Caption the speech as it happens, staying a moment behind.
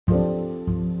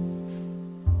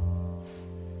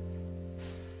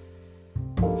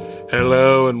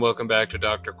Hello and welcome back to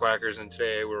Dr. Quackers, and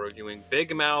today we're reviewing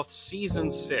Big Mouth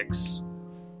Season 6.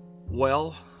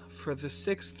 Well, for the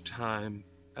 6th time,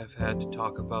 I've had to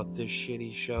talk about this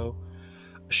shitty show.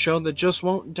 A show that just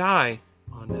won't die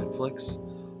on Netflix.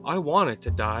 I want it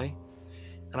to die,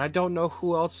 and I don't know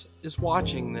who else is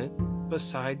watching it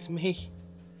besides me.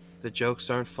 The jokes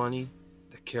aren't funny,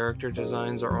 the character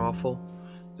designs are awful,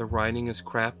 the writing is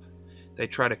crap. They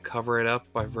try to cover it up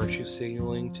by virtue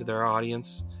signaling to their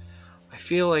audience. I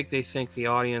feel like they think the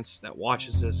audience that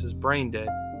watches this is brain dead,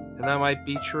 and that might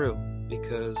be true,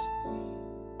 because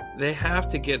they have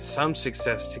to get some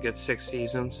success to get 6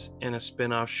 seasons in a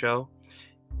spin-off show,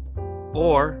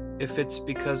 or if it's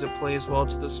because it plays well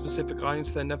to the specific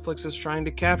audience that Netflix is trying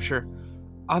to capture.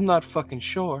 I'm not fucking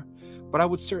sure, but I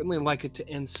would certainly like it to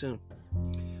end soon.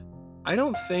 I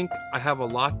don't think I have a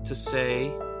lot to say,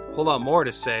 a whole lot more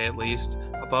to say at least,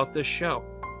 about this show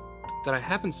that I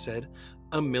haven't said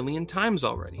a million times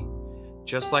already.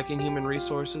 Just like in Human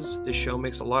Resources, this show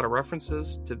makes a lot of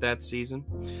references to that season,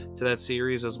 to that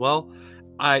series as well.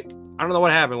 I don't know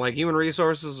what happened. Like, Human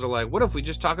Resources are like, what if we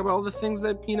just talk about all the things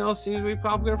that, seem to be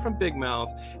popular from Big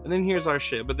Mouth, and then here's our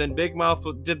shit. But then Big Mouth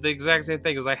did the exact same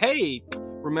thing. It was like, hey,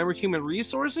 remember Human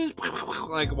Resources?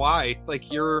 Like, why? Like,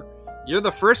 you're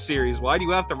the first series. Why do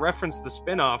you have to reference the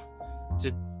spinoff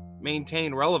to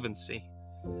maintain relevancy?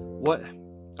 What?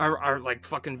 Are like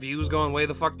fucking views going way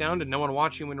the fuck down? Did no one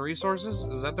watch Human Resources?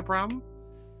 Is that the problem?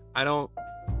 I don't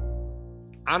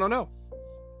know.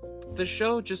 The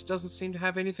show just doesn't seem to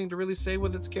have anything to really say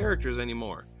with its characters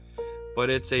anymore.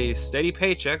 But it's a steady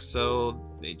paycheck, so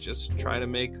they just try to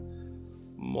make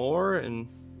more and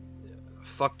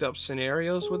fucked up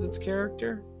scenarios with their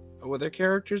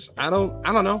characters. I don't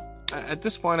know. At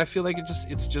this point, I feel like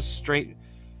it's just straight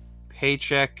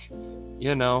paycheck,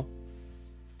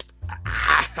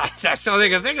 That's the only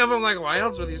thing I can think of. I'm like, why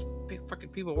else would these fucking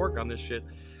people work on this shit?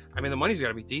 I mean, the money's got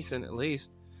to be decent at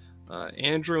least.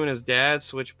 Andrew and his dad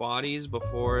switch bodies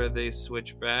before they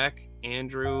switch back.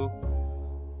 Andrew's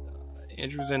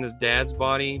in his dad's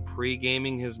body,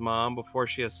 pre-gaming his mom before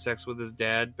she has sex with his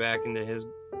dad back in his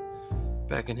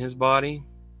body.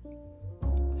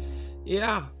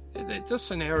 Yeah, the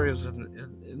scenarios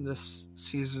in this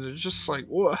season are just like,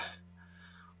 what?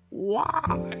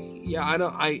 Why?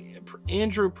 Yeah,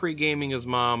 Andrew pre-gaming his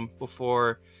mom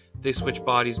before they switch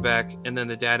bodies back, and then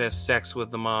the dad has sex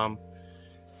with the mom.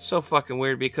 So fucking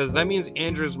weird, because that means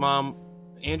Andrew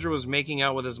was making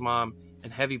out with his mom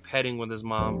and heavy petting with his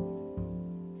mom.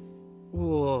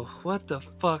 Whoa, what the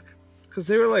fuck? Because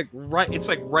they were like it's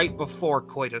like right before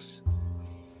coitus.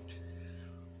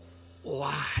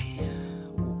 Why?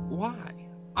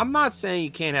 I'm not saying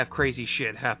you can't have crazy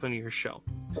shit happen to your show.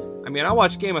 I mean, I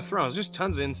watch Game of Thrones. There's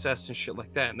tons of incest and shit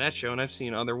like that in that show, and I've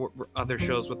seen other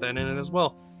shows with that in it as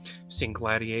well. I've seen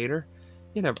Gladiator.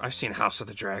 I've seen House of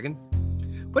the Dragon.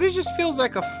 But it just feels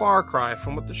like a far cry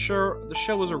from what the show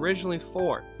was originally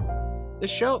for.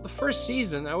 The first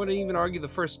season, I would even argue the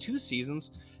first 2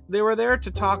 seasons, they were there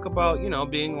to talk about,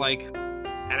 being like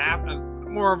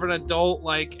more of an adult,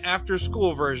 like, after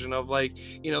school version of, like,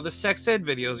 the sex ed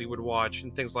videos you would watch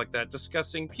and things like that,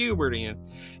 discussing puberty,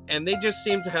 and they just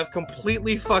seem to have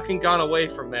completely fucking gone away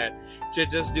from that to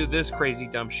just do this crazy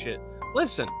dumb shit.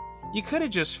 Listen, you could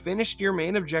have just finished your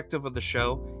main objective of the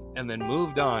show and then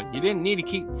moved on. You didn't need to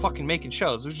keep fucking making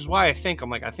shows, which is why I think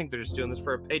they're just doing this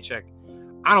for a paycheck.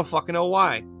 I don't fucking know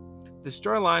why. The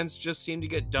storylines just seem to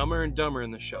get dumber and dumber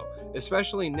in the show,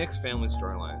 especially Nick's family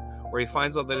storyline, where he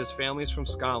finds out that his family is from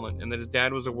Scotland and that his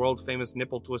dad was a world-famous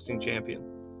nipple-twisting champion,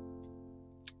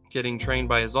 getting trained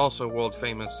by his also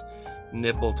world-famous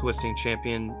nipple-twisting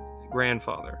champion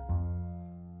grandfather.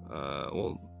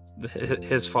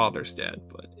 His father's dad,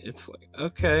 but it's like,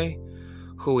 okay,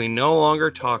 who he no longer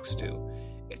talks to.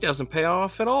 It doesn't pay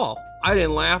off at all. I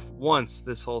didn't laugh once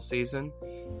this whole season,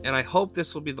 and I hope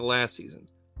this will be the last season.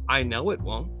 I know it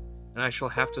won't, and I shall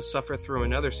have to suffer through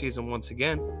another season once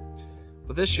again.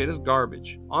 But this shit is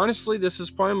garbage. Honestly, this is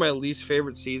probably my least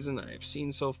favorite season I've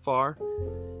seen so far.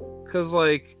 Because,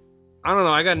 like, I don't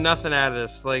know, I got nothing out of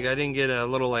this. Like, I didn't get a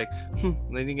little, I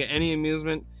didn't get any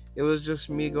amusement. It was just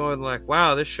me going, like,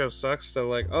 wow, this show sucks. So,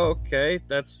 like, oh, okay,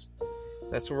 that's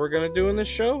what we're going to do in this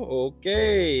show?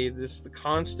 Okay. This is the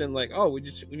constant, like, oh, we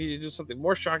need to do something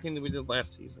more shocking than we did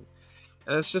last season.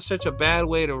 And it's just such a bad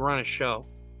way to run a show.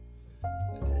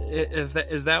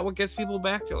 Is that what gets people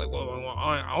back? They're like, well,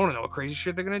 I want to know what crazy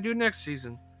shit they're going to do next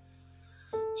season.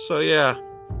 So, yeah,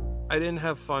 I didn't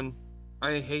have fun.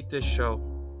 I hate this show,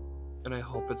 and I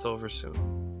hope it's over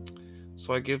soon.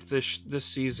 So I give this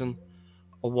season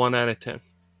a 1 out of 10.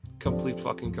 Complete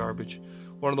fucking garbage.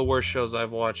 One of the worst shows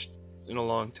I've watched in a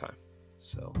long time.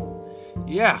 So,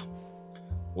 yeah.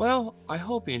 Well, I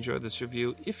hope you enjoyed this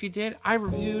review. If you did, I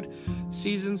reviewed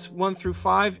seasons 1 through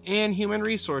 5 and Human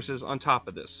Resources on top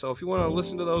of this. So if you want to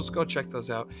listen to those, go check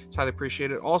those out. It's highly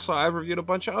appreciated. Also, I've reviewed a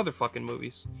bunch of other fucking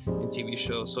movies and TV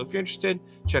shows. So if you're interested,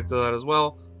 check those out as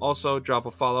well. Also, drop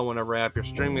a follow whenever app you're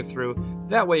streaming through.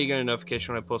 That way you get a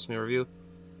notification when I post my review.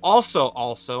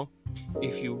 Also,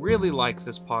 if you really like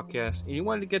this podcast and you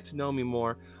wanted to get to know me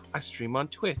more, I stream on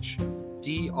Twitch.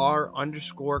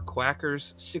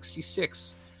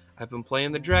 dr_quackers66. I've been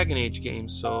playing the Dragon Age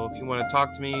games, so if you want to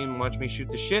talk to me and watch me shoot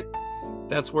the shit,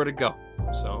 that's where to go.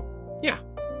 So, yeah.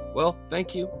 Well,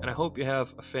 thank you, and I hope you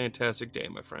have a fantastic day,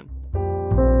 my friend.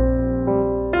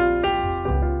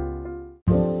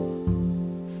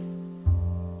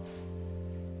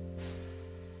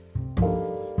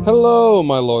 Hello,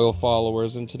 my loyal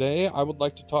followers, and today I would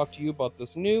like to talk to you about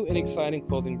this new and exciting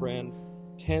clothing brand,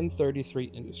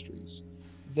 1033 Industries.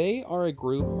 They are a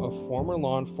group of former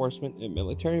law enforcement and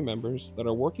military members that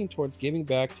are working towards giving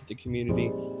back to the community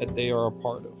that they are a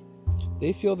part of.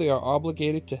 They feel they are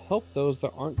obligated to help those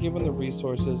that aren't given the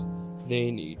resources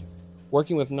they need.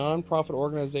 Working with non-profit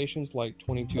organizations like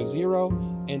 22Zero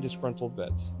and Disgruntled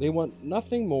Vets, they want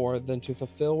nothing more than to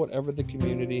fulfill whatever the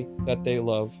community that they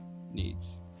love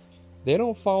needs. They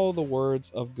don't follow the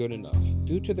words of good enough.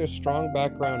 Due to their strong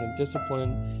background and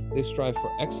discipline, they strive for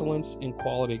excellence in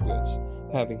quality goods,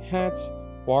 having hats,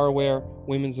 barware,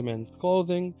 women's and men's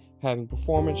clothing, having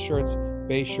performance shirts,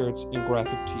 base shirts, and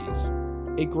graphic tees.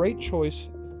 A great choice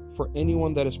for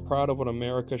anyone that is proud of what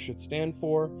America should stand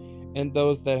for and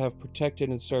those that have protected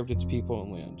and served its people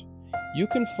and land. You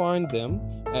can find them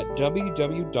at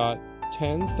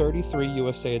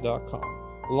www.1033usa.com.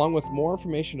 along with more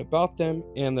information about them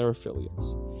and their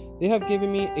affiliates. They have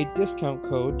given me a discount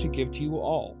code to give to you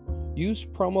all. Use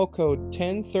promo code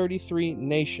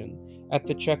 1033NATION at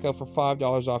the checkout for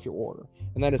 $5 off your order.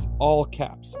 And that is all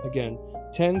caps. Again,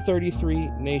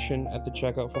 1033NATION at the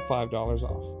checkout for $5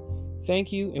 off.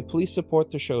 Thank you, and please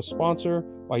support the show's sponsor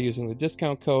by using the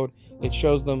discount code. It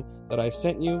shows them that I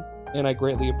sent you, and I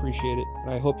greatly appreciate it,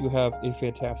 and I hope you have a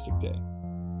fantastic day.